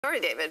Sorry,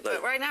 David,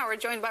 but right now we're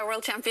joined by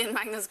world champion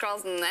Magnus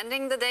Carlsen,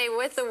 ending the day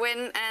with a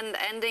win and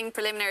ending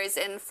preliminaries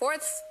in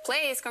 4th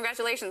place.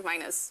 Congratulations,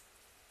 Magnus.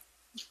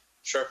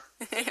 Sure.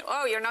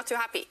 Oh, you're not too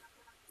happy?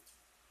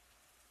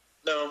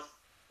 No.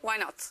 Why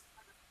not?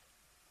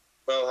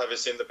 Well, have you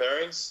seen the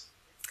pairings?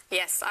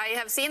 Yes, I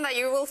have seen that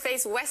you will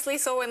face Wesley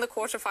So in the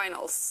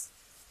quarterfinals.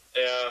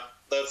 Yeah,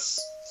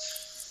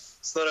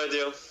 it's not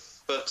ideal,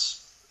 but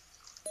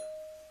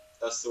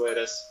that's the way it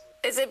is.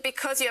 Is it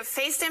because you have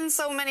faced him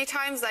so many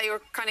times that you're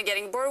kind of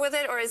getting bored with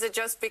it, or is it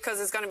just because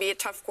it's going to be a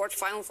tough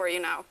quarterfinal for you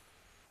now?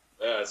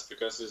 Yeah, it's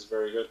because he's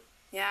very good.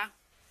 Yeah.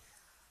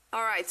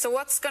 All right, so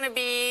what's going to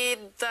be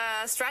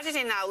the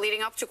strategy now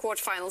leading up to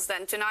quarterfinals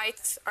then?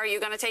 Tonight, are you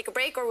going to take a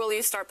break or will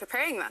you start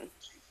preparing then?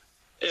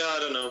 Yeah, I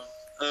don't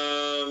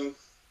know.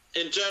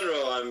 In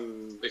general,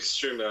 I'm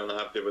extremely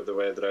unhappy with the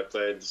way that I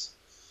played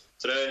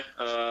today.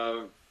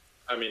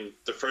 I mean,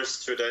 the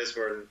first 2 days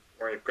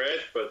weren't great,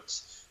 but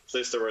at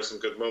least there were some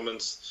good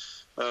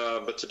moments.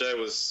 But today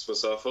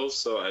was awful,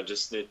 so I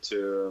just need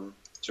to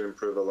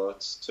improve a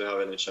lot to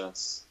have any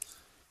chance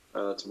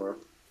tomorrow.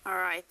 All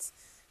right.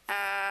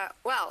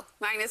 Well,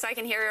 Magnus, I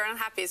can hear you're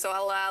unhappy, so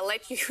I'll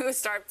let you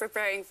start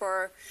preparing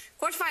for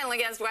quarterfinal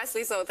against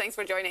Wesley So. Thanks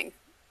for joining.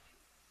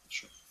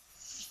 Sure.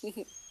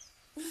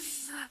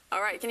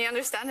 All right, can you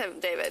understand him,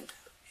 David?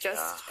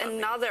 Just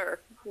another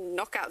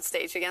knockout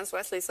stage against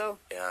Wesley So.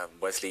 Yeah,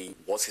 Wesley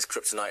was his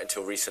kryptonite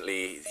until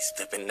recently. He's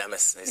been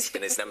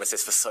his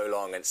nemesis for so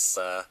long. It's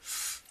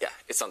yeah,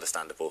 it's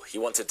understandable. He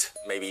wanted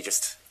maybe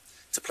just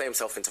to play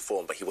himself into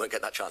form, but he won't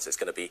get that chance. It's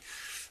going to be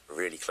a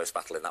really close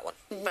battle in that one.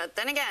 But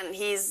then again,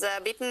 he's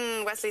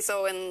beaten Wesley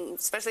So in,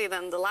 especially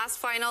then the last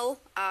final.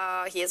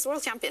 He is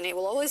world champion. He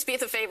will always be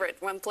the favorite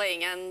when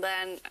playing, and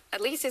then at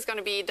least he's going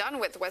to be done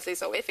with Wesley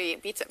So if he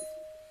beats him.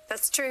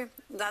 That's true.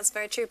 That's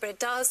very true. But it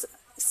does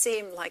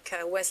seem like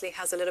Wesley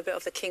has a little bit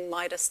of the King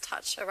Midas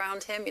touch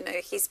around him. You know,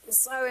 he's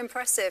so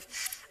impressive.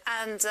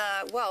 And,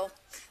 well,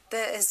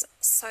 there is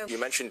so... You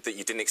mentioned that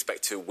you didn't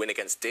expect to win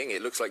against Ding.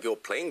 It looks like you're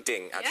playing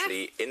Ding,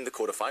 actually, in the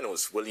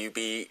quarterfinals. Will you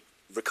be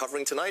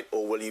recovering tonight,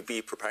 or will you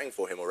be preparing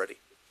for him already?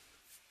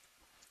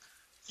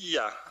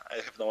 Yeah, I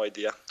have no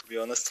idea, to be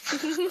honest.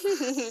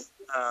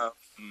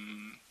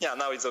 Yeah,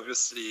 now it's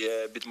obviously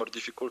a bit more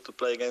difficult to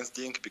play against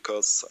Ding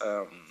because...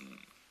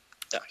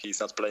 yeah, he's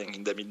not playing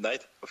in the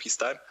midnight of his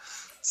time,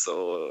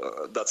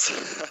 so that's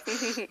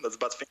that's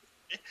bad thing for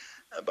me.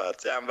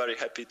 But yeah, I'm very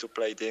happy to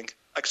play Ding.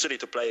 Actually,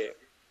 to play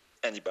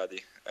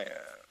anybody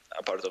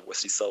apart of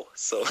Wesley So,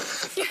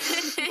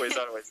 who is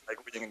always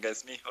like winning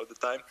against me all the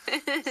time.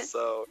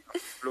 So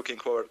looking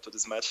forward to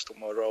this match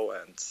tomorrow,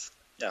 and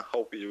yeah,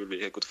 hope it will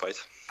be a good fight.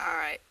 All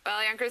right.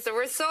 Well, Jan Christer,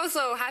 we're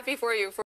so happy for you.